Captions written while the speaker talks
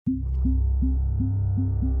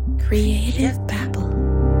Creative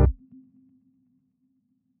Babble.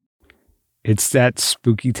 It's that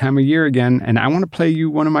spooky time of year again, and I want to play you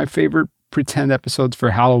one of my favorite pretend episodes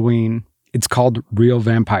for Halloween. It's called Real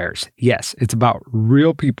Vampires. Yes, it's about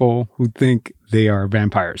real people who think they are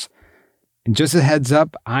vampires. And just a heads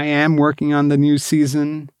up, I am working on the new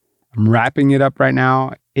season. I'm wrapping it up right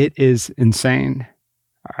now. It is insane.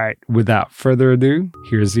 All right, without further ado,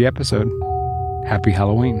 here's the episode. Happy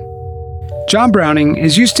Halloween. John Browning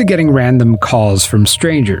is used to getting random calls from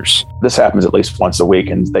strangers. This happens at least once a week,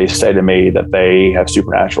 and they say to me that they have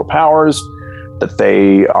supernatural powers, that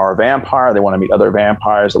they are a vampire, they want to meet other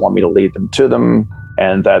vampires, they want me to lead them to them,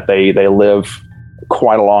 and that they live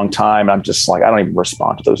quite a long time. I'm just like, I don't even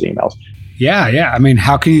respond to those emails. Yeah. I mean,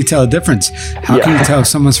 how can you tell the difference? How can you tell if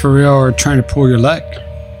someone's for real or trying to pull your leg?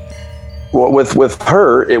 Well, with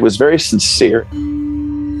her, it was very sincere.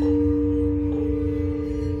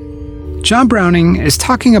 John Browning is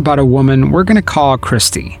talking about a woman we're going to call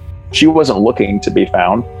Christy. She wasn't looking to be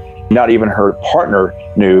found. Not even her partner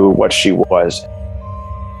knew what she was.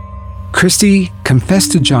 Christy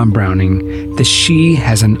confessed to John Browning that she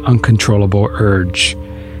has an uncontrollable urge.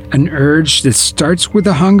 An urge that starts with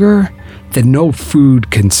a hunger that no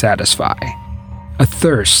food can satisfy. A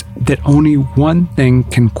thirst that only one thing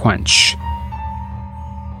can quench.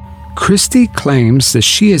 Christy claims that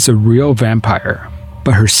she is a real vampire,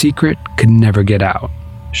 but her secret could never get out.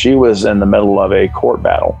 She was in the middle of a court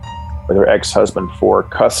battle with her ex-husband for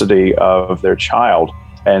custody of their child.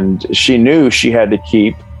 And she knew she had to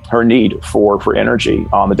keep her need for energy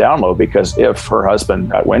on the down low, because if her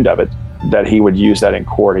husband got wind of it, that he would use that in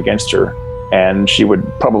court against her. And she would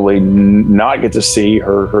probably not get to see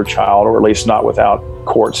her child, or at least not without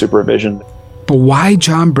court supervision. But why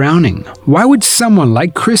John Browning? Why would someone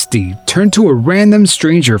like Christy turn to a random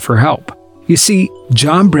stranger for help? You see,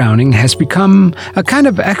 John Browning has become a kind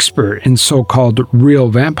of expert in so-called real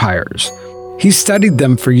vampires. He's studied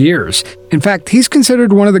them for years. In fact, he's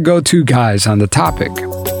considered one of the go-to guys on the topic.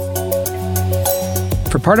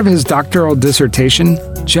 For part of his doctoral dissertation,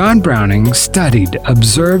 John Browning studied,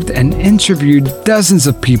 observed, and interviewed dozens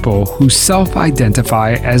of people who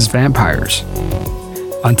self-identify as vampires.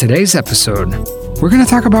 On today's episode, we're going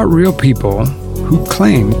to talk about real people who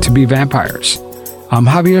claim to be vampires. I'm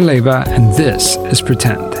Javier Leiva, and this is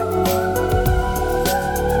Pretend.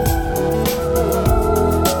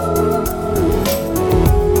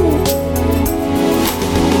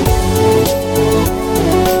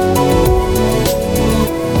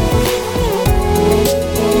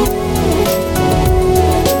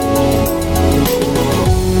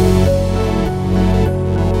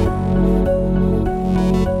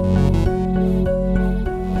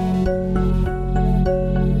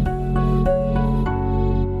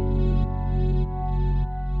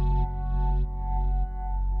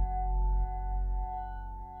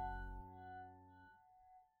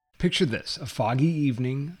 Picture this, a foggy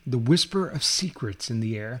evening, the whisper of secrets in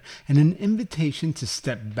the air, and an invitation to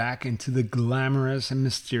step back into the glamorous and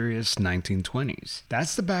mysterious 1920s.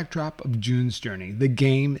 That's the backdrop of June's Journey, the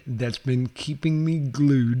game that's been keeping me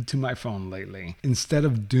glued to my phone lately. Instead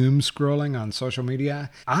of doom scrolling on social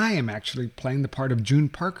media, I am actually playing the part of June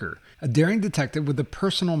Parker, a daring detective with a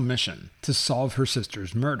personal mission to solve her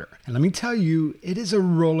sister's murder. And let me tell you, it is a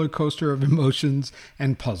roller coaster of emotions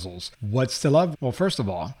and puzzles. What's to love? Well, first of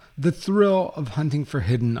all, the thrill of hunting for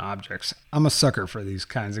hidden objects. I'm a sucker for these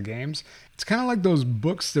kinds of games. It's kind of like those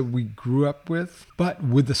books that we grew up with, but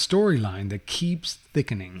with a storyline that keeps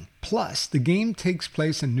thickening. Plus, the game takes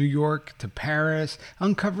place in New York to Paris,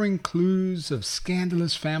 uncovering clues of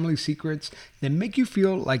scandalous family secrets that make you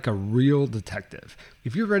feel like a real detective.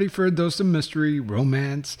 If you're ready for a dose of mystery,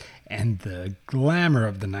 romance, and the glamour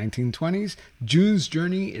of the 1920s, June's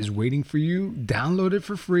Journey is waiting for you. Download it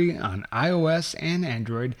for free on iOS and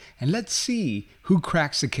Android, and let's see who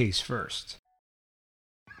cracks the case first.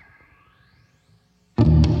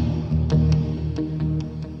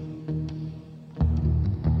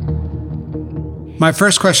 My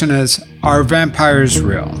first question is, are vampires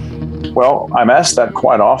real? Well, I'm asked that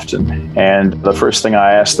quite often. And the first thing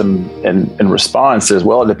I ask them in response is,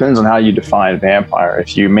 well, it depends on how you define vampire.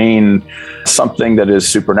 If you mean something that is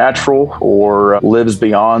supernatural or lives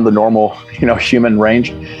beyond the normal, human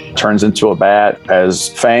range, turns into a bat, has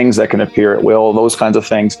fangs that can appear at will, those kinds of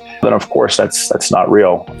things, then of course that's not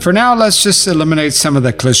real. For now, let's just eliminate some of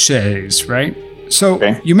the cliches, right? So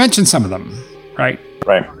You mentioned some of them, right?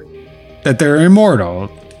 Right. That they're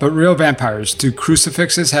immortal, but real vampires, do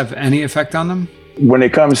crucifixes have any effect on them? When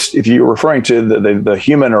it comes, if you're referring to the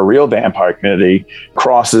human or real vampire community,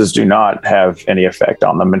 crosses do not have any effect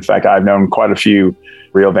on them. In fact, I've known quite a few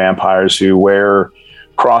real vampires who wear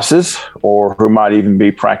crosses or who might even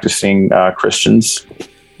be practicing Christians.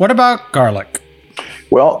 What about garlic?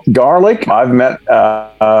 Well, garlic, I've met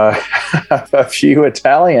a few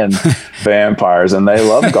Italian vampires, and they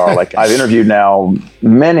love garlic. I've interviewed now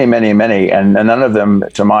many, and none of them,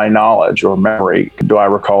 to my knowledge or memory, do I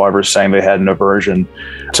recall ever saying they had an aversion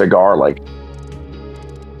to garlic.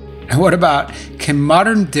 And what about, can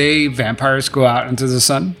modern day vampires go out into the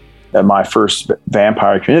sun? My first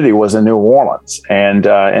vampire community was in New Orleans. And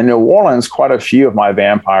in New Orleans, quite a few of my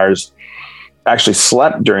vampires actually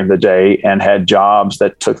slept during the day and had jobs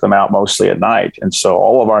that took them out mostly at night. And so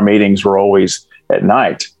all of our meetings were always at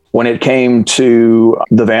night. When it came to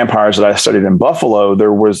the vampires that I studied in Buffalo,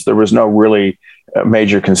 there was no really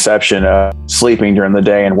major conception of sleeping during the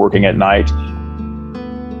day and working at night.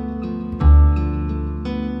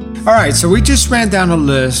 All right, so we just ran down a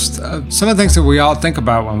list of some of the things that we all think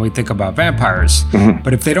about when we think about vampires. Mm-hmm.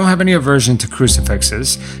 But if they don't have any aversion to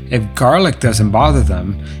crucifixes, if garlic doesn't bother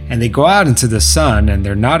them, and they go out into the sun and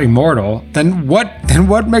they're not immortal, then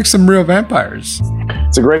what makes them real vampires?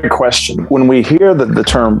 It's a great question. When we hear the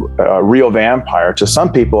term real vampire, to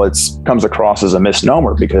some people it comes across as a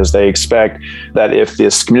misnomer because they expect that if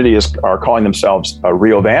this community are calling themselves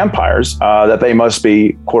real vampires, that they must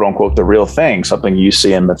be, quote unquote, the real thing, something you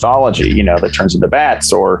see in mythology, that turns into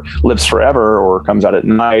bats or lives forever or comes out at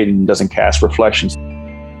night and doesn't cast reflections.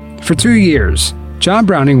 For 2 years, John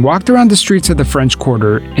Browning walked around the streets of the French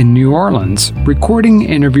Quarter in New Orleans, recording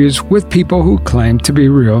interviews with people who claimed to be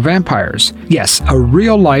real vampires. Yes, a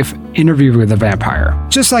real-life interview with a vampire,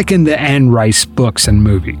 just like in the Anne Rice books and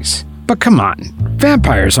movies. But come on,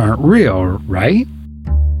 vampires aren't real, right?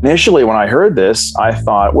 Initially, when I heard this, I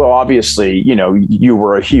thought, well, obviously, you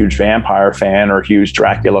were a huge vampire fan or a huge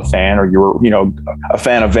Dracula fan, or you were, a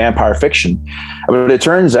fan of vampire fiction. But it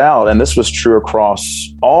turns out, and this was true across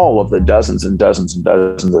all of the dozens and dozens and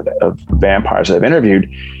dozens of vampires I've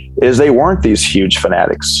interviewed, is they weren't these huge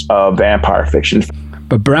fanatics of vampire fiction.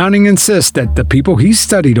 But Browning insists that the people he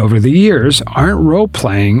studied over the years aren't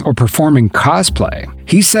role-playing or performing cosplay.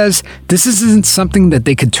 He says this isn't something that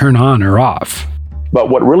they could turn on or off. But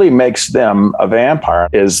what really makes them a vampire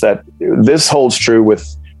is that this holds true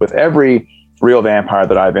with every real vampire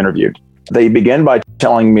that I've interviewed. They begin by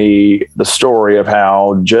telling me the story of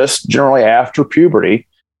how just generally after puberty,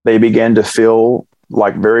 they begin to feel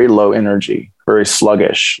like very low energy, very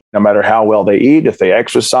sluggish, no matter how well they eat, if they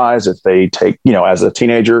exercise, if they take, as a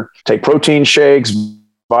teenager, take protein shakes,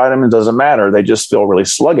 vitamins, doesn't matter. They just feel really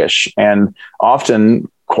sluggish. And often,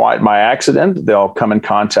 quite by accident, they'll come in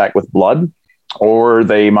contact with blood, or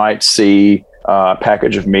they might see a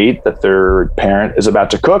package of meat that their parent is about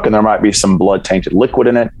to cook, and there might be some blood-tainted liquid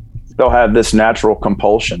in it. They'll have this natural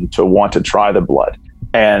compulsion to want to try the blood.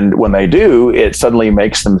 And when they do, it suddenly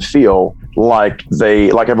makes them feel like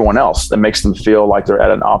everyone else. It makes them feel like they're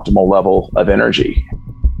at an optimal level of energy.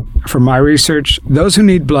 From my research, those who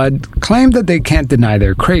need blood claim that they can't deny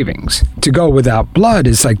their cravings. To go without blood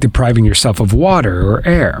is like depriving yourself of water or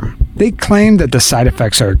air. They claim that the side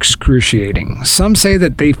effects are excruciating. Some say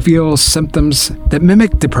that they feel symptoms that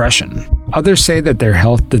mimic depression. Others say that their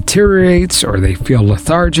health deteriorates or they feel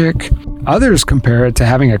lethargic. Others compare it to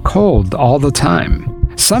having a cold all the time.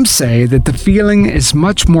 Some say that the feeling is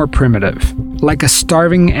much more primitive, like a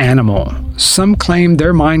starving animal. Some claim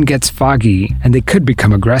their mind gets foggy and they could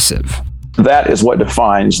become aggressive. That is what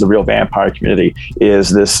defines the real vampire community, is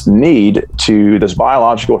this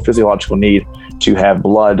biological, physiological need to have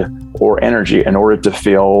blood or energy in order to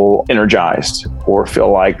feel energized or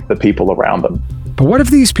feel like the people around them. But what if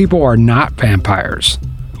these people are not vampires?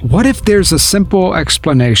 What if there's a simple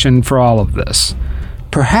explanation for all of this?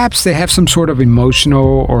 Perhaps they have some sort of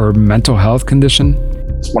emotional or mental health condition?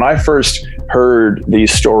 When I first heard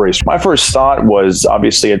these stories, my first thought was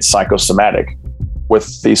obviously it's psychosomatic.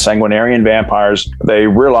 With these sanguinarian vampires, they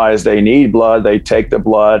realize they need blood, they take the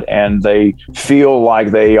blood, and they feel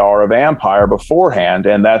like they are a vampire beforehand,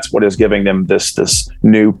 and that's what is giving them this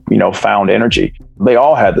new, found energy. They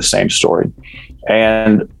all had the same story.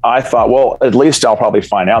 And I thought, well, at least I'll probably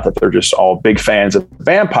find out that they're just all big fans of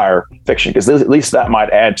vampire fiction, because at least that might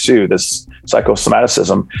add to this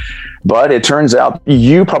psychosomaticism. But it turns out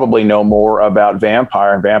you probably know more about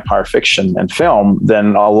vampire and vampire fiction and film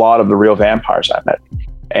than a lot of the real vampires I met.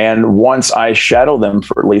 And once I shadowed them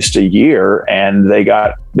for at least a year, and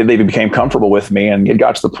they became comfortable with me, and it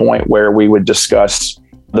got to the point where we would discuss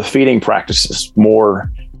the feeding practices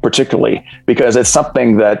more particularly, because it's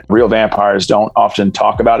something that real vampires don't often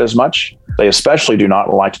talk about as much. They especially do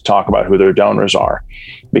not like to talk about who their donors are,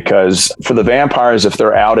 because for the vampires, if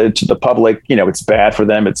they're outed to the public, it's bad for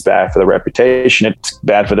them. It's bad for their reputation. It's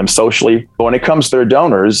bad for them socially. But when it comes to their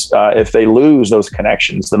donors, if they lose those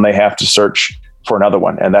connections, then they have to search for another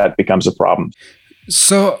one, and that becomes a problem.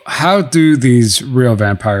 So how do these real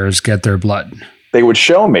vampires get their blood? They would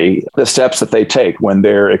show me the steps that they take when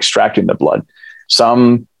they're extracting the blood.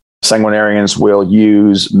 Some sanguinarians will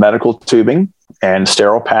use medical tubing and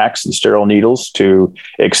sterile packs and sterile needles to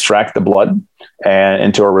extract the blood and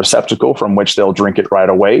into a receptacle from which they'll drink it right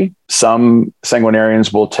away. Some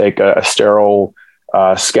sanguinarians will take a sterile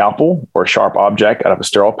scalpel or sharp object out of a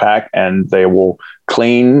sterile pack, and they will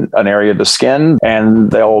clean an area of the skin, and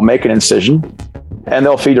they'll make an incision, and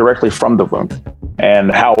they'll feed directly from the wound.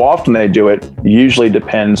 And how often they do it usually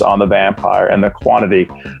depends on the vampire and the quantity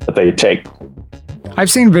that they take. I've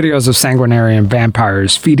seen videos of sanguinarian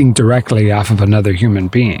vampires feeding directly off of another human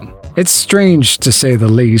being. It's strange to say the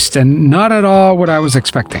least, and not at all what I was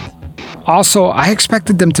expecting. Also, I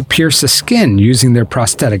expected them to pierce the skin using their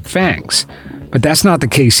prosthetic fangs. But that's not the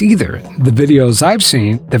case either. The videos I've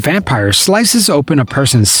seen, the vampire slices open a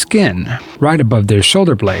person's skin right above their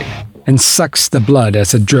shoulder blade and sucks the blood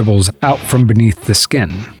as it dribbles out from beneath the skin.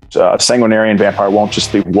 A sanguinarian vampire won't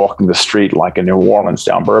just be walking the street like in New Orleans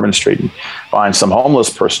down Bourbon Street and find some homeless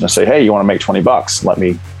person and say, hey, you want to make $20? Let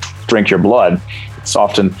me drink your blood. It's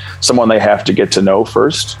often someone they have to get to know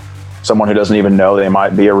first, someone who doesn't even know they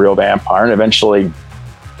might be a real vampire. And eventually,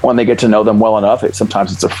 when they get to know them well enough,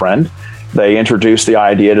 sometimes it's a friend. They introduce the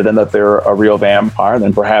idea to them that they're a real vampire.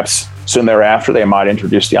 Then perhaps soon thereafter, they might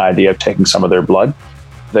introduce the idea of taking some of their blood.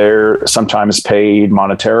 They're sometimes paid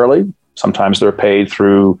monetarily. Sometimes they're paid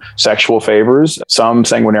through sexual favors. Some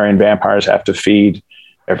sanguinarian vampires have to feed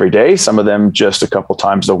every day, some of them just a couple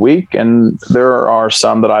times a week. And there are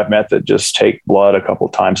some that I've met that just take blood a couple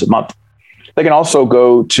times a month. They can also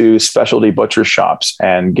go to specialty butcher shops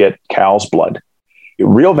and get cow's blood.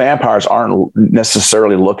 Real vampires aren't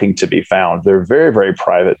necessarily looking to be found. They're very, very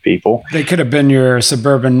private people. They could have been your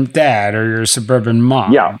suburban dad or your suburban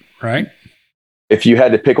mom. Yeah. Right? If you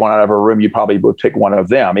had to pick one out of a room, you probably would pick one of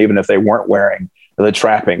them, even if they weren't wearing the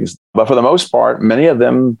trappings. But for the most part, many of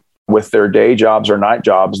them with their day jobs or night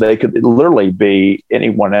jobs, they could literally be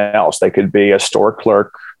anyone else. They could be a store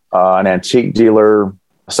clerk, an antique dealer,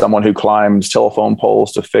 someone who climbs telephone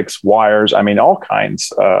poles to fix wires. I mean, all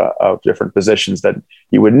kinds of different positions that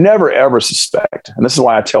you would never, ever suspect. And this is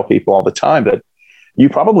why I tell people all the time that you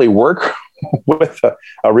probably work with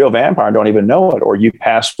a real vampire and don't even know it, or you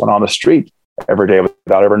pass one on the street every day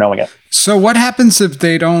without ever knowing it. So what happens if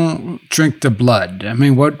they don't drink the blood? I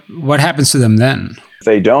mean, what happens to them then? If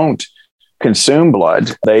they don't consume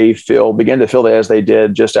blood, they begin to feel as they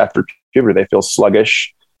did just after puberty. They feel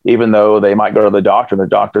sluggish, even though they might go to the doctor. The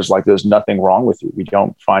doctor's like, there's nothing wrong with you. We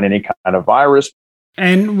don't find any kind of virus.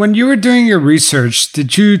 And when you were doing your research,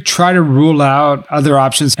 did you try to rule out other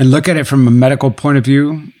options and look at it from a medical point of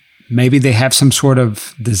view? Maybe they have some sort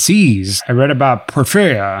of disease. I read about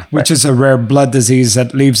porphyria, which is a rare blood disease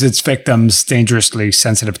that leaves its victims dangerously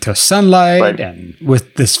sensitive to sunlight and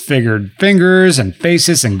with disfigured fingers and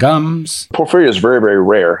faces and gums. Porphyria is very, very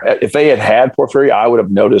rare. If they had porphyria, I would have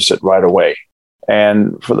noticed it right away.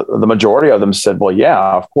 And for the majority of them said, well, yeah,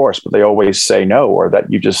 of course, but they always say no, or that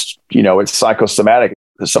you just, it's psychosomatic.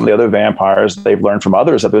 Some of the other vampires, they've learned from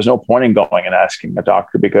others that there's no point in going and asking a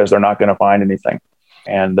doctor because they're not going to find anything.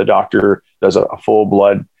 And the doctor does a full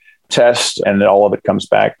blood test and all of it comes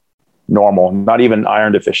back normal, not even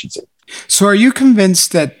iron deficiency. So are you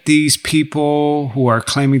convinced that these people who are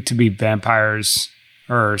claiming to be vampires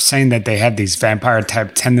or saying that they have these vampire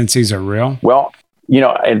type tendencies are real? Well,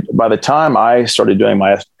 and by the time I started doing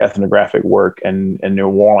my ethnographic work in New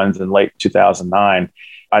Orleans in late 2009,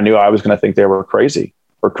 I knew I was going to think they were crazy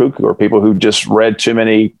or cuckoo or people who just read too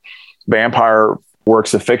many vampire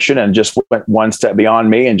works of fiction and just went one step beyond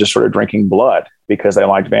me and just started drinking blood because they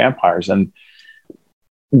liked vampires. And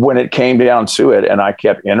when it came down to it, and I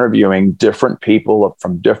kept interviewing different people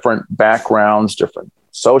from different backgrounds, different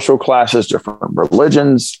social classes, different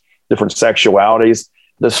religions, different sexualities,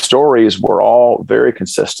 the stories were all very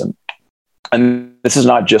consistent. And this is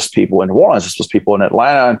not just people in New Orleans, this was people in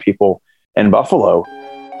Atlanta and people in Buffalo.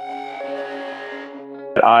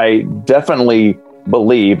 I definitely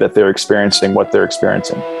believe that they're experiencing what they're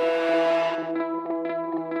experiencing.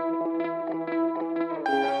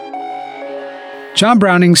 John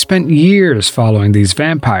Browning spent years following these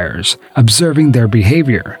vampires, observing their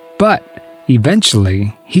behavior, but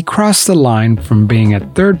eventually he crossed the line from being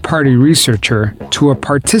a third-party researcher to a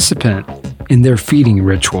participant in their feeding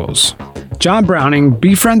rituals. John Browning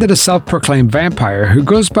befriended a self-proclaimed vampire who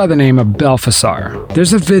goes by the name of Balthasar.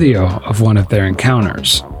 There's a video of one of their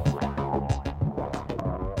encounters.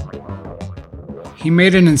 He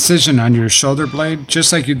made an incision on your shoulder blade,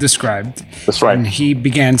 just like you described. That's right. And he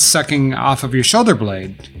began sucking off of your shoulder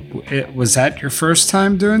blade. Was that your first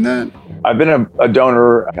time doing that? I've been a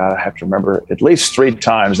donor, I have to remember, at least 3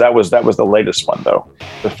 times. That was the latest one, though.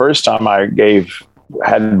 The first time I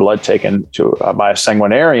had blood taken by a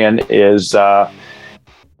sanguinarian is, I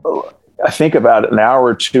think about an hour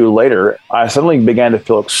or 2 later, I suddenly began to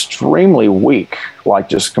feel extremely weak, like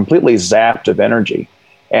just completely zapped of energy.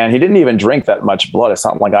 And he didn't even drink that much blood. It's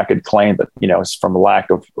not like I could claim that, it's from a lack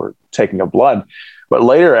of or taking of blood. But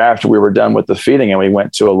later, after we were done with the feeding and we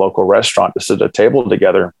went to a local restaurant to sit at a table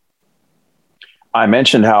together, I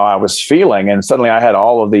mentioned how I was feeling. And suddenly I had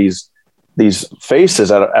all of these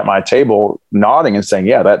faces at my table nodding and saying,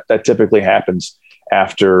 yeah, that typically happens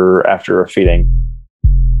after a feeding.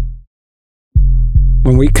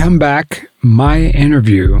 When we come back, my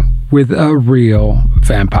interview with a real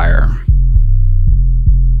vampire.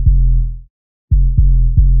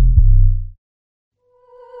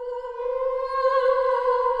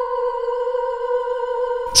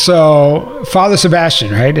 So, Father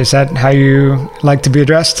Sebastian, right? Is that how you like to be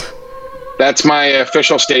addressed? That's my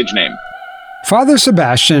official stage name. Father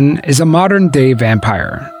Sebastian is a modern-day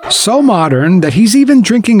vampire. So modern that he's even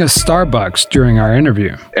drinking a Starbucks during our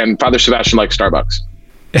interview. And Father Sebastian likes Starbucks.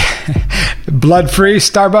 Blood-free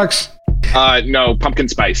Starbucks? No, pumpkin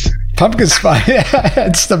spice. Pumpkin spice.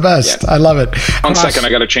 It's the best. Yeah. I love it. One second, I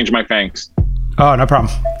got to change my fangs. Oh, no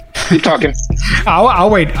problem. Keep talking. I'll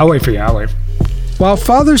wait for you. I'll wait. While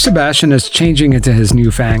Father Sebastian is changing into his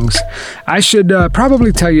new fangs, I should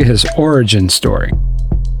probably tell you his origin story.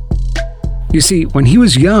 You see, when he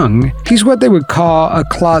was young, he's what they would call a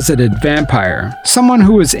closeted vampire. Someone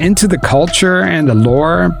who was into the culture and the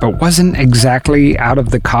lore, but wasn't exactly out of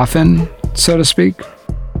the coffin, so to speak.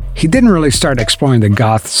 He didn't really start exploring the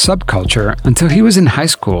goth subculture until he was in high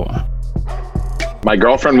school. My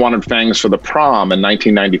girlfriend wanted fangs for the prom in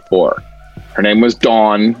 1994. Her name was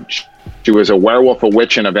Dawn. She was a werewolf, a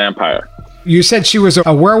witch, and a vampire. You said she was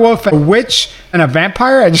a werewolf, a witch, and a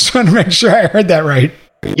vampire? I just want to make sure I heard that right.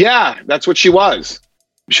 Yeah, that's what she was.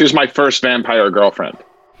 She was my first vampire girlfriend.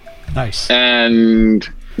 Nice. And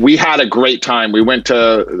we had a great time. We went to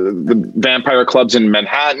the vampire clubs in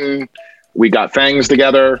Manhattan. We got fangs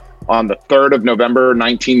together on the 3rd of November,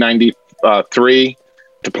 1993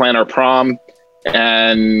 to plan our prom.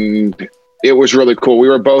 And it was really cool. We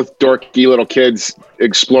were both dorky little kids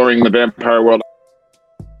exploring the vampire world.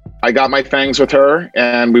 I got my fangs with her,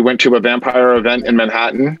 and we went to a vampire event in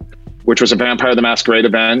Manhattan, which was a Vampire the Masquerade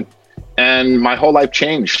event. And my whole life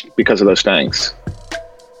changed because of those fangs.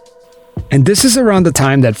 And this is around the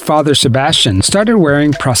time that Father Sebastian started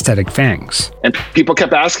wearing prosthetic fangs. And people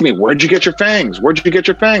kept asking me, where'd you get your fangs? Where'd you get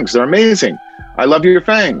your fangs? They're amazing. I love your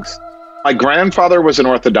fangs. My grandfather was an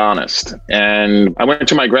orthodontist, and I went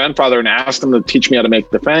to my grandfather and asked him to teach me how to make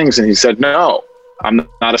the fangs, and he said, no, I'm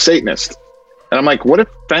not a Satanist. And I'm like, what if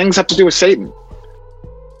fangs have to do with Satan?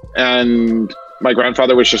 And my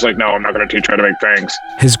grandfather was just like, no, I'm not going to teach you how to make fangs.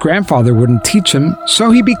 His grandfather wouldn't teach him,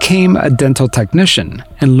 so he became a dental technician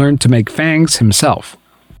and learned to make fangs himself.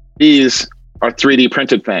 These are 3D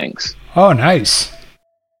printed fangs. Oh, nice.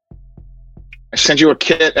 I send you a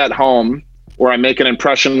kit at home where I make an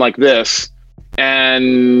impression like this,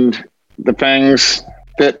 and the fangs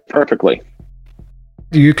fit perfectly.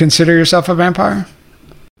 Do you consider yourself a vampire?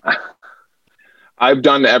 I've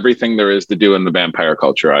done everything there is to do in the vampire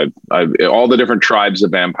culture. I've all the different tribes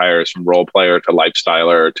of vampires, from role player to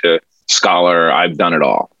lifestyler to scholar. I've done it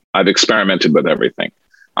all. I've experimented with everything.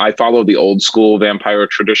 I follow the old school vampire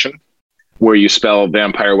tradition, where you spell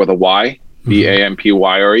vampire with a Y,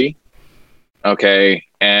 Vampyre. Okay.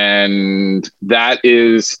 And that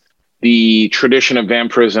is the tradition of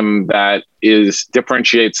vampirism that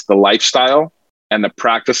differentiates the lifestyle and the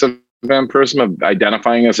practice of vampirism, of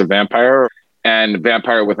identifying as a vampire. And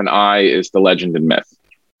vampire with an I is the legend and myth.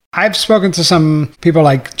 I've spoken to some people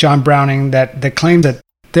like John Browning that claim that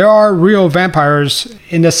there are real vampires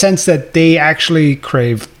in the sense that they actually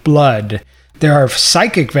crave blood. There are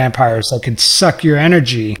psychic vampires that can suck your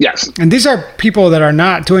energy. Yes. And these are people that are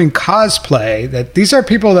not doing cosplay. That these are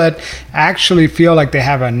people that actually feel like they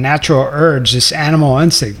have a natural urge, this animal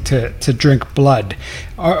instinct to drink blood.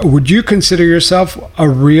 Would you consider yourself a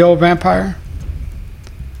real vampire?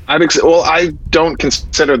 I don't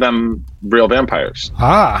consider them real vampires.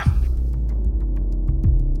 Ah.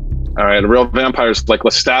 All right. A real vampire is like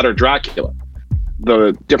Lestat or Dracula.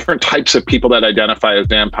 the different types of people that identify as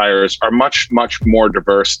vampires are much, much more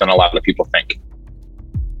diverse than a lot of people think.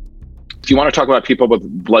 If you want to talk about people with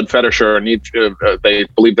blood fetish or they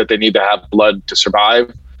believe that they need to have blood to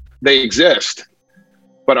survive, they exist.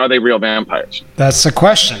 But are they real vampires? That's the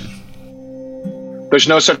question. There's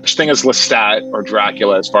no such thing as Lestat or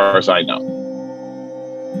Dracula, as far as I know.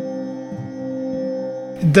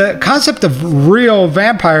 The concept of real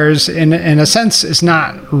vampires, in a sense, is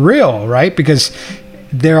not real, right? Because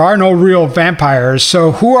there are no real vampires.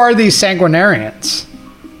 So who are these sanguinarians?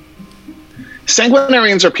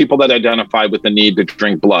 Sanguinarians are people that identify with the need to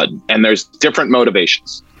drink blood, and there's different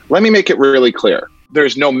motivations. Let me make it really clear.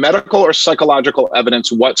 There's no medical or psychological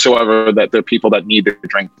evidence whatsoever that they're people that need to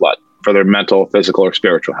drink blood for their mental, physical, or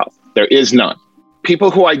spiritual health. There is none. People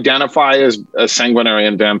who identify as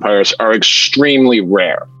sanguinarian vampires are extremely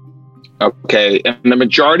rare. Okay. And the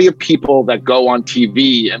majority of people that go on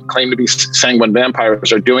TV and claim to be sanguine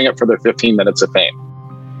vampires are doing it for their 15 minutes of fame.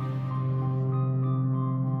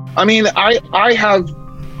 I mean, I have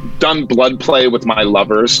done blood play with my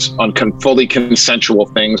lovers on fully consensual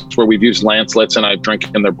things where we've used lancelets and I've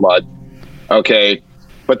drinking their blood. Okay.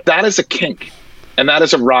 But that is a kink, and that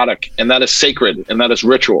is erotic, and that is sacred, and that is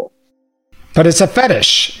ritual. But it's a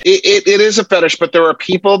fetish. It is a fetish, but there are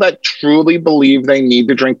people that truly believe they need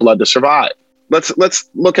to drink blood to survive. Let's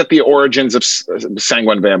look at the origins of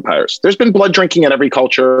sanguine vampires. There's been blood drinking in every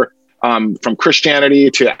culture, from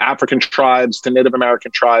Christianity to African tribes to Native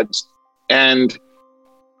American tribes. And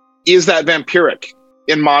is that vampiric?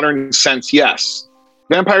 In modern sense, yes.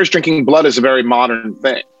 Vampires drinking blood is a very modern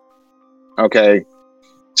thing. Okay.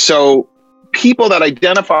 So people that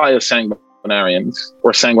identify as sanguinarians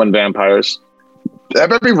or sanguine vampires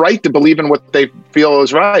have every right to believe in what they feel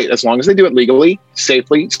is right, as long as they do it legally,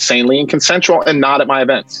 safely, sanely, and consensual, and not at my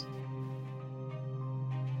events.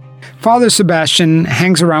 Father Sebastian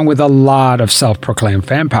hangs around with a lot of self-proclaimed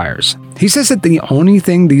vampires. He says that the only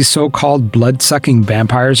thing these so-called blood-sucking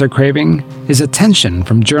vampires are craving is attention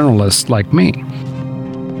from journalists like me.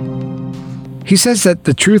 He says that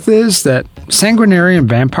the truth is that sanguinarian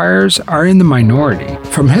vampires are in the minority.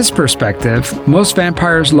 From his perspective, most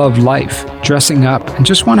vampires love life, dressing up, and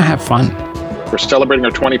just want to have fun. We're celebrating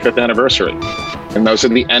our 25th anniversary, and those are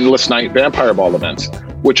the Endless Night Vampire Ball events,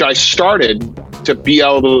 which I started to be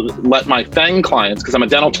able to let my FANG clients, because I'm a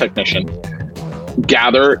dental technician,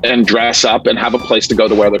 gather and dress up and have a place to go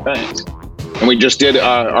to wear their fangs. And we just did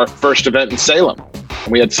our first event in Salem,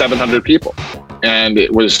 and we had 700 people. And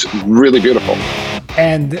it was really beautiful.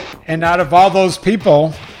 And out of all those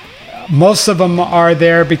people, most of them are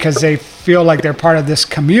there because they feel like they're part of this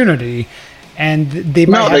community, and they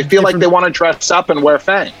feel like they want to dress up and wear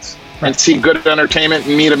fangs, right, and see good entertainment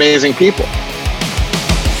and meet amazing people.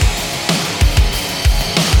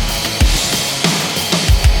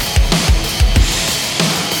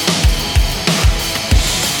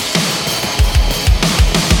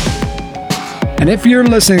 And if you're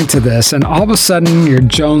listening to this and all of a sudden you're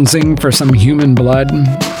jonesing for some human blood,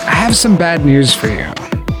 I have some bad news for you.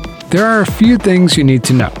 There are a few things you need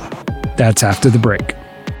to know. That's after the break.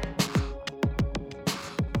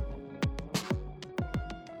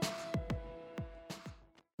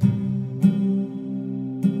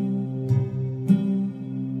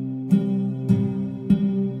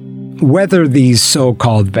 Whether these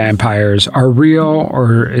so-called vampires are real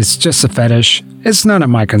or it's just a fetish, it's none of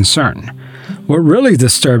my concern. What really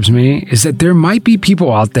disturbs me is that there might be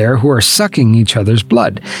people out there who are sucking each other's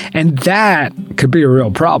blood, and that could be a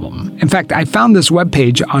real problem. In fact, I found this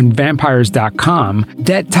webpage on vampires.com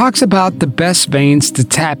that talks about the best veins to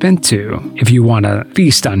tap into if you want to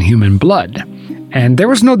feast on human blood. And there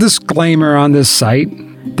was no disclaimer on this site.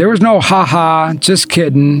 There was no haha, just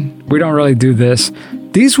kidding, we don't really do this.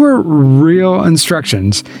 These were real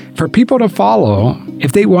instructions for people to follow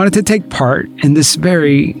if they wanted to take part in this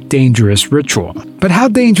very dangerous ritual. But how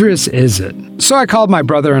dangerous is it? So I called my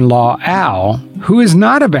brother-in-law, Al, who is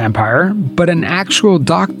not a vampire, but an actual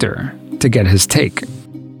doctor, to get his take.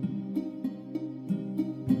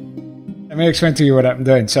 Let me explain to you what I'm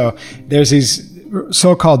doing. So there's these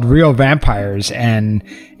so-called real vampires, and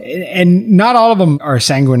not all of them are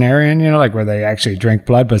sanguinarian, like where they actually drink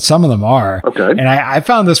blood, but some of them are. Okay. And I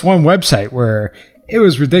found this one website where it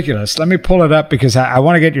was ridiculous. Let me pull it up because I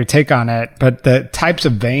want to get your take on it. But the types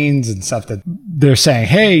of veins and stuff that they're saying,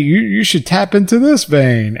 hey, you should tap into this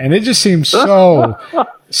vein. And it just seems so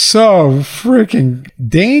freaking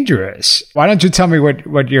dangerous. Why don't you tell me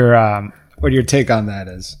what your take on that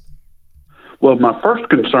is? Well, my first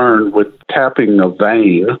concern with tapping a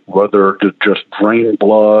vein, whether to just drain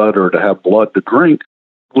blood or to have blood to drink,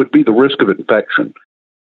 would be the risk of infection.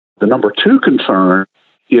 The number two concern,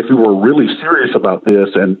 if you were really serious about this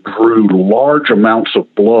and drew large amounts of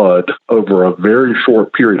blood over a very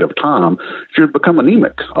short period of time, you'd become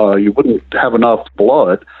anemic. You wouldn't have enough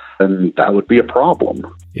blood, and that would be a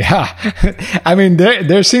problem. Yeah. I mean,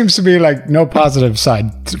 there seems to be like no positive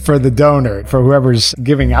side for the donor, for whoever's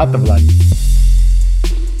giving out the blood.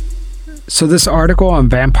 So this article on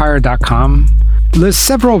vampire.com lists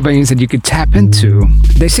several veins that you could tap into.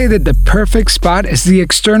 They say that the perfect spot is the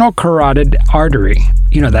external carotid artery.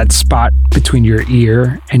 You know, that spot between your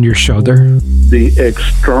ear and your shoulder. The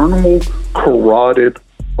external carotid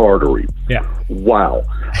artery. Yeah. Wow.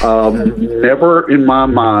 Never in my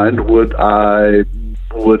mind would I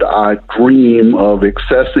dream of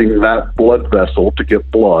accessing that blood vessel to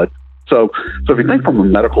get blood. So if you think from a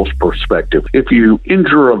medical perspective, if you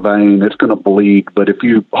injure a vein, it's going to bleed, but if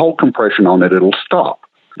you hold compression on it, it'll stop.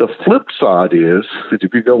 The flip side is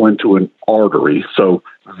if you go into an artery, so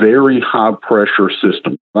very high pressure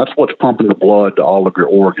system, that's what's pumping the blood to all of your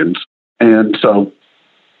organs. And so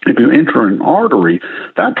if you enter an artery,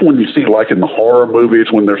 that's when you see, like in the horror movies,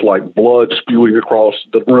 when there's like blood spewing across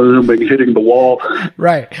the room and hitting the wall.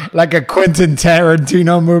 Right. Like a Quentin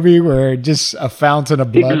Tarantino movie where just a fountain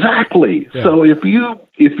of blood. Exactly. Yeah. So if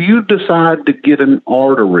you decide to get an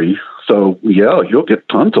artery, so yeah, you'll get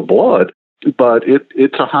tons of blood, but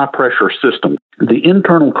it's a high pressure system. The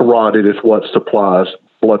internal carotid is what supplies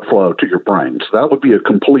blood flow to your brain. So that would be a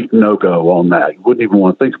complete no-go on that. You wouldn't even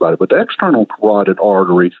want to think about it. But the external carotid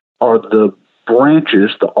arteries are the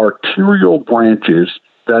branches, the arterial branches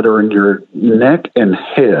that are in your neck and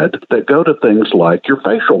head that go to things like your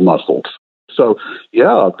facial muscles. So,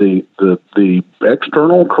 yeah, the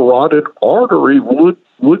external carotid artery would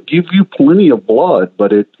give you plenty of blood,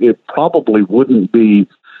 but it probably wouldn't be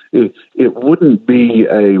it wouldn't be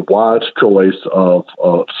a wise choice of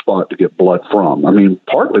a spot to get blood from. I mean,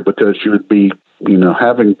 partly because you would be,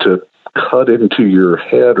 having to cut into your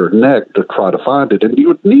head or neck to try to find it. And you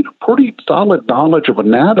would need a pretty solid knowledge of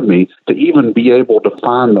anatomy to even be able to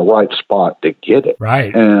find the right spot to get it.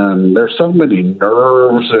 Right. And there's so many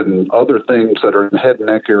nerves and other things that are in the head and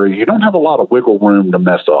neck area. You don't have a lot of wiggle room to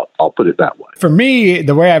mess up. I'll put it that way. For me,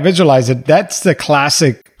 the way I visualize it, that's the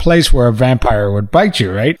classic place where a vampire would bite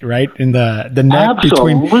you, right? Right in the neck.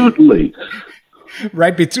 Absolutely.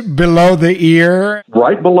 Below the ear.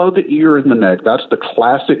 Right below the ear and the neck. That's the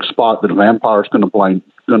classic spot that a vampire is going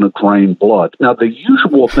to drain blood. Now, the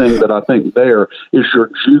usual thing that I think there is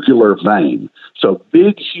your jugular vein. So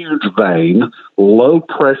big, huge vein, low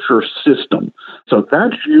pressure system. So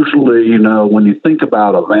that's usually, when you think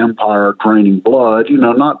about a vampire draining blood,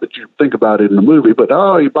 not that you think about it in the movie, but,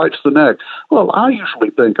 he bites the neck. Well, I usually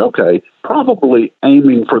think, okay, probably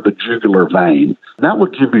aiming for the jugular vein. That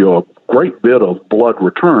would give you a great bit of blood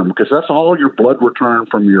return because that's all your blood return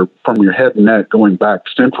from your head and neck going back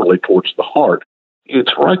centrally towards the heart.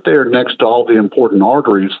 It's right there next to all the important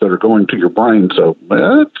arteries that are going to your brain. So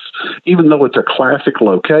even though it's a classic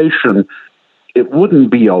location, it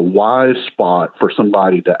wouldn't be a wise spot for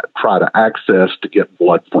somebody to try to access to get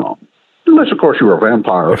blood from. Unless, of course, you were a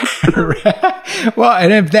vampire. Well,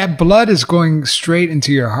 and if that blood is going straight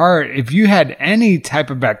into your heart, if you had any type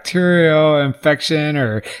of bacterial infection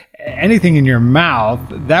or anything in your mouth,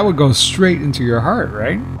 that would go straight into your heart,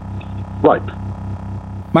 right? Right.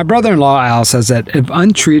 My brother-in-law, Al, says that if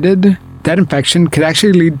untreated, that infection could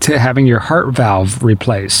actually lead to having your heart valve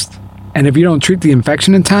replaced. And if you don't treat the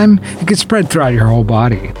infection in time, it can spread throughout your whole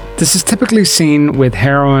body. This is typically seen with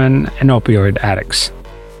heroin and opioid addicts.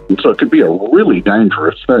 So it could be a really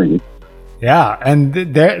dangerous thing. Yeah, and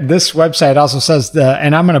this website also says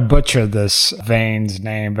and I'm going to butcher this vein's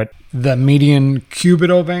name, but the median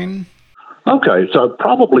cubital vein. Okay, so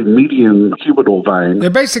probably median cubital vein. They're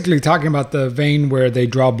basically talking about the vein where they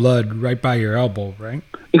draw blood right by your elbow, right?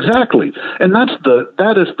 Exactly, and that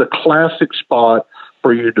is the classic spot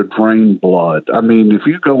for you to drain blood. I mean, if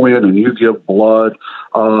you go in and you give blood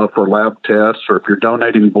for lab tests, or if you're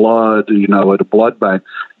donating blood, at a blood bank,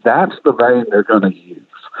 that's the vein they're going to use.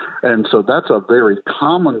 And so that's a very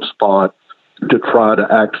common spot to try to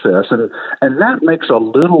access. And that makes a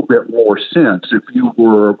little bit more sense if you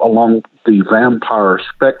were along the vampire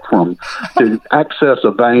spectrum. To access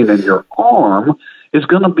a vein in your arm is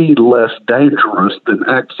going to be less dangerous than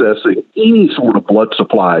accessing any sort of blood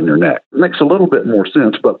supply in your neck. It makes a little bit more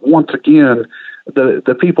sense, but once again,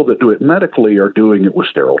 the people that do it medically are doing it with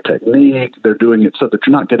sterile technique. They're doing it so that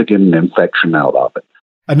you're not going to get an infection out of it.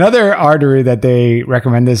 Another artery that they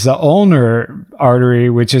recommend is the ulnar artery,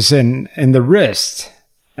 which is in the wrist,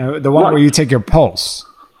 the one where you take your pulse.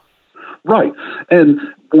 Right. And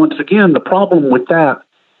once again, the problem with that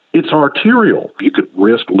It's arterial. You could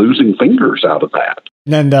risk losing fingers out of that.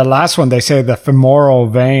 And then the last one, they say the femoral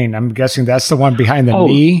vein. I'm guessing that's the one behind the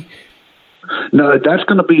knee. No, that's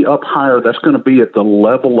going to be up higher. That's going to be at the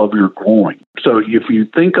level of your groin. So if you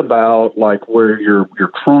think about like where your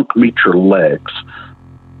trunk meets your legs.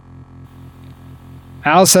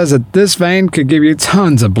 Al says that this vein could give you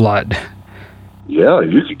tons of blood. Yeah,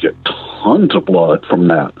 you could get tons of blood from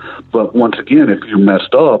that. But once again, if you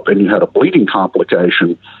messed up and you had a bleeding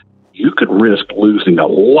complication, you could risk losing a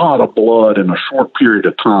lot of blood in a short period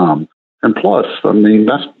of time. And plus, I mean,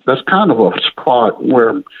 that's kind of a spot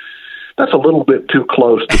where that's a little bit too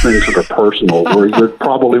close to things that are personal, where you'd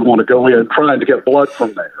probably want to go in trying to get blood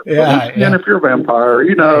from there. Yeah, and if you're a vampire,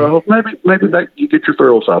 maybe that you get your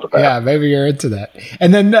thrills out of that. Yeah, maybe you're into that.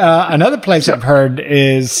 And then another place I've heard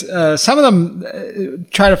is some of them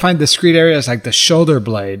try to find discrete areas like the shoulder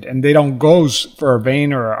blade, and they don't go for a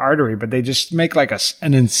vein or an artery, but they just make like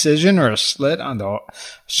an incision or a slit on the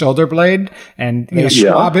shoulder blade, and they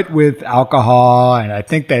swab it with alcohol, and I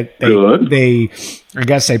think that they I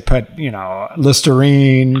guess they put,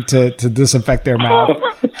 Listerine to disinfect their mouth.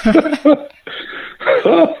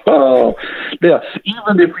 Yeah,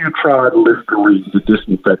 even if you tried Listerine to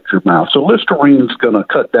disinfect your mouth. So Listerine's going to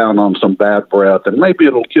cut down on some bad breath, and maybe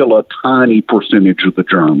it'll kill a tiny percentage of the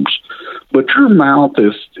germs. But your mouth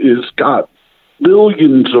is got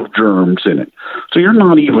billions of germs in it. So you're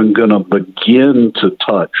not even going to begin to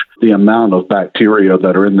touch the amount of bacteria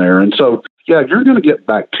that are in there. And so, yeah, you're going to get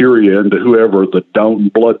bacteria into whoever the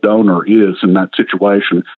blood donor is in that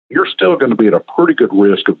situation. You're still going to be at a pretty good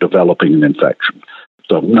risk of developing an infection.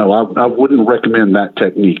 So, no, I wouldn't recommend that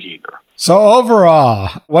technique either. So overall,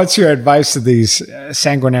 what's your advice to these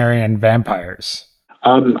sanguinarian vampires?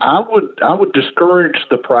 I would discourage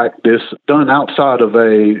the practice done outside of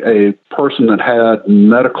a person that had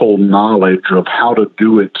medical knowledge of how to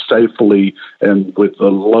do it safely and with a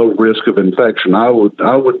low risk of infection. I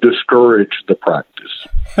would discourage the practice.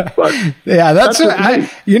 But yeah,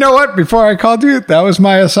 you know what? Before I called you, that was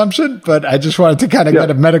my assumption, but I just wanted to kind of get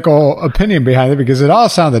a medical opinion behind it because it all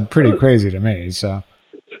sounded pretty crazy to me. So.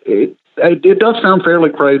 It does sound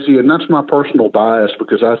fairly crazy, and that's my personal bias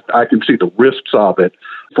because I can see the risks of it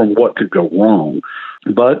from what could go wrong.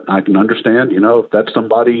 But I can understand, if that's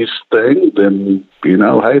somebody's thing, then,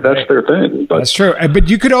 hey, that's their thing. But, that's true. But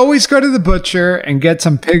you could always go to the butcher and get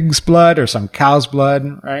some pig's blood or some cow's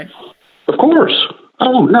blood, right? Of course.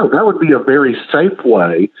 Oh, no, that would be a very safe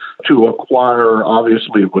way to acquire.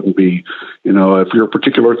 Obviously, it wouldn't be, if your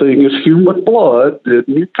particular thing is human blood, then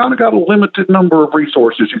you've kind of got a limited number of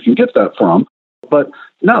resources you can get that from. But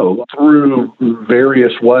no, through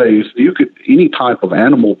various ways, any type of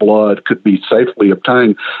animal blood could be safely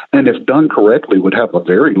obtained, and if done correctly, would have a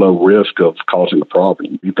very low risk of causing a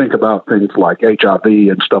problem. You think about things like HIV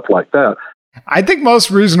and stuff like that. I think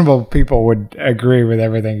most reasonable people would agree with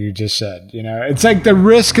everything you just said. It's like the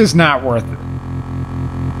risk is not worth it.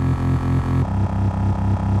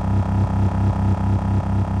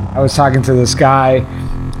 I was talking to this guy,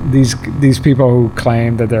 these people who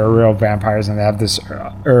claim that they're real vampires and they have this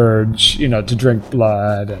urge, to drink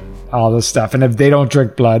blood and all this stuff. And if they don't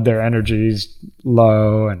drink blood, their energy's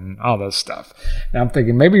low and all this stuff. And I'm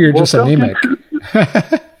thinking maybe you're just anemic.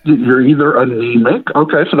 You're either anemic.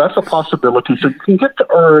 Okay, so that's a possibility. So you can get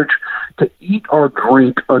the urge to eat or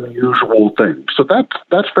drink unusual things. So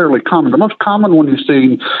that's fairly common. The most common one you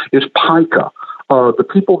see is pica. The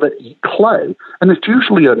people that eat clay, and it's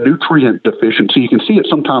usually a nutrient deficiency. You can see it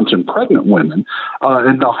sometimes in pregnant women,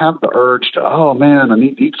 and they'll have the urge to, oh man, I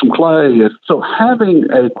need to eat some clay. So having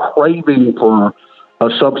a craving for a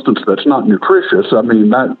substance that's not nutritious, I mean,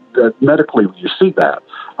 that medically you see that.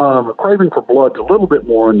 A craving for blood is a little bit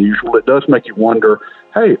more unusual. It does make you wonder,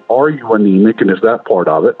 hey, are you anemic, and is that part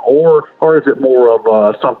of it? Or is it more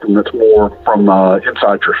of something that's more from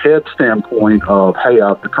inside your head standpoint of, hey,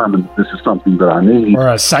 I've determined this is something that I need. Or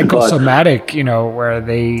a psychosomatic, where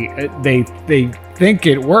they think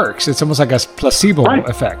it works. It's almost like a placebo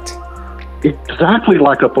effect. Exactly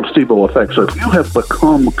like a placebo effect. So if you have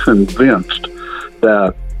become convinced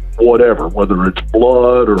that whatever, whether it's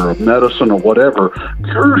blood or a medicine or whatever,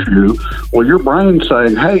 cures you, well, your brain's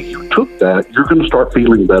saying, hey, you took that, you're going to start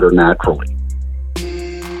feeling better naturally.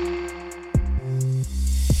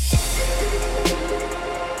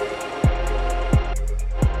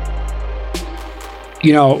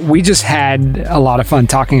 We just had a lot of fun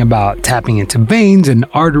talking about tapping into veins and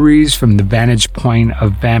arteries from the vantage point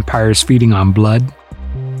of vampires feeding on blood.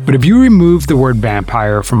 But if you remove the word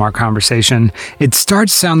vampire from our conversation, it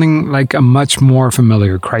starts sounding like a much more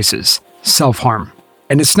familiar crisis: self-harm.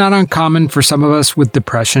 And it's not uncommon for some of us with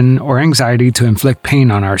depression or anxiety to inflict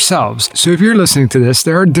pain on ourselves. So if you're listening to this,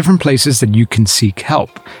 there are different places that you can seek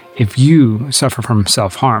help if you suffer from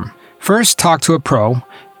self-harm. First, talk to a pro.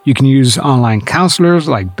 You can use online counselors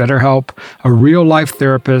like BetterHelp, a real-life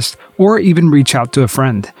therapist, or even reach out to a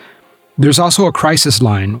friend. There's also a crisis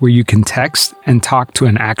line where you can text and talk to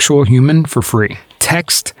an actual human for free.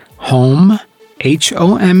 Text HOME,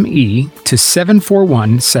 HOME, to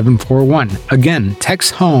 741-741. Again,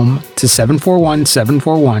 text HOME to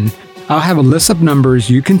 741-741. I'll have a list of numbers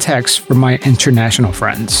you can text from my international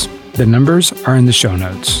friends. The numbers are in the show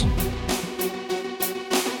notes.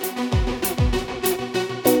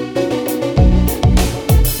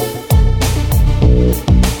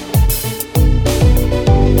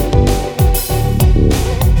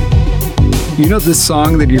 You know, this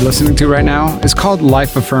song that you're listening to right now is called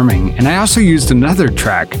Life Affirming, and I also used another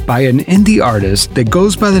track by an indie artist that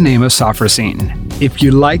goes by the name of Sophrosine. If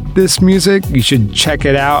you like this music, you should check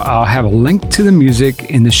it out. I'll have a link to the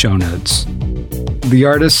music in the show notes. The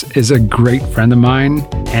artist is a great friend of mine,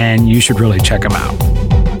 and you should really check him out.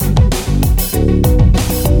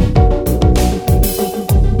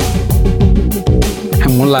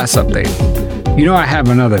 And one last update. You know, I have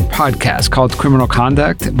another podcast called Criminal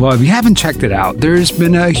Conduct. Well, if you haven't checked it out, there's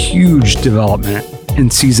been a huge development in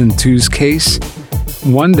Season 2's case,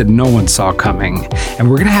 one that no one saw coming. And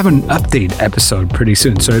we're going to have an update episode pretty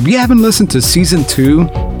soon. So if you haven't listened to Season 2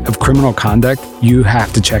 of Criminal Conduct, you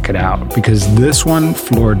have to check it out because this one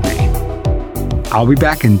floored me. I'll be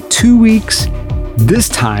back in 2 weeks, this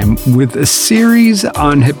time with a series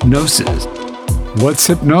on hypnosis. What's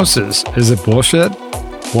hypnosis? Is it bullshit?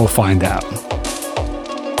 We'll find out.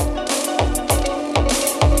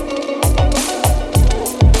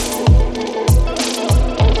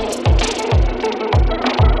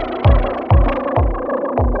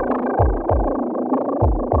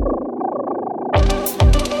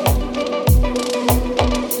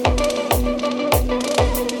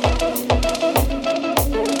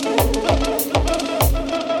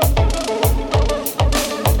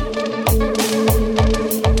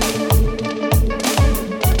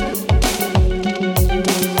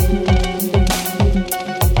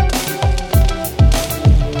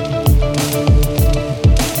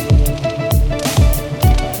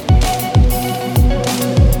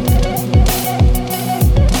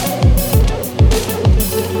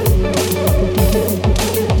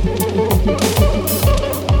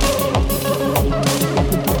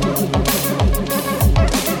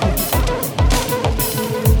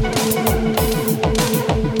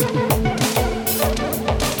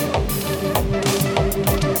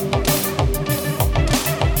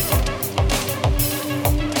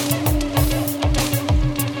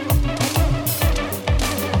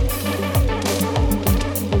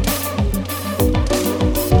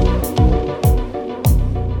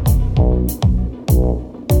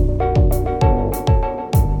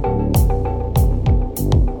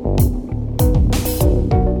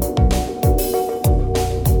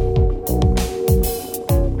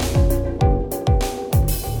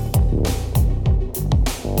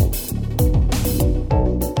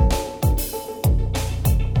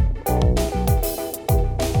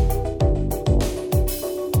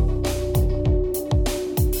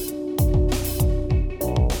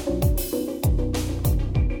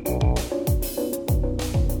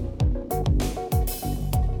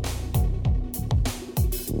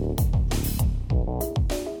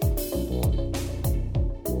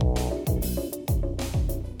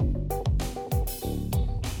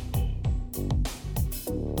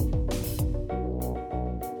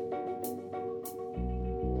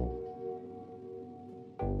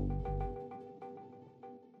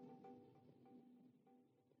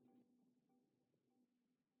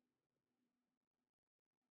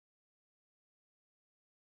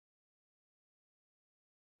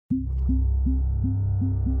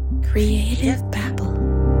 Creative Babble.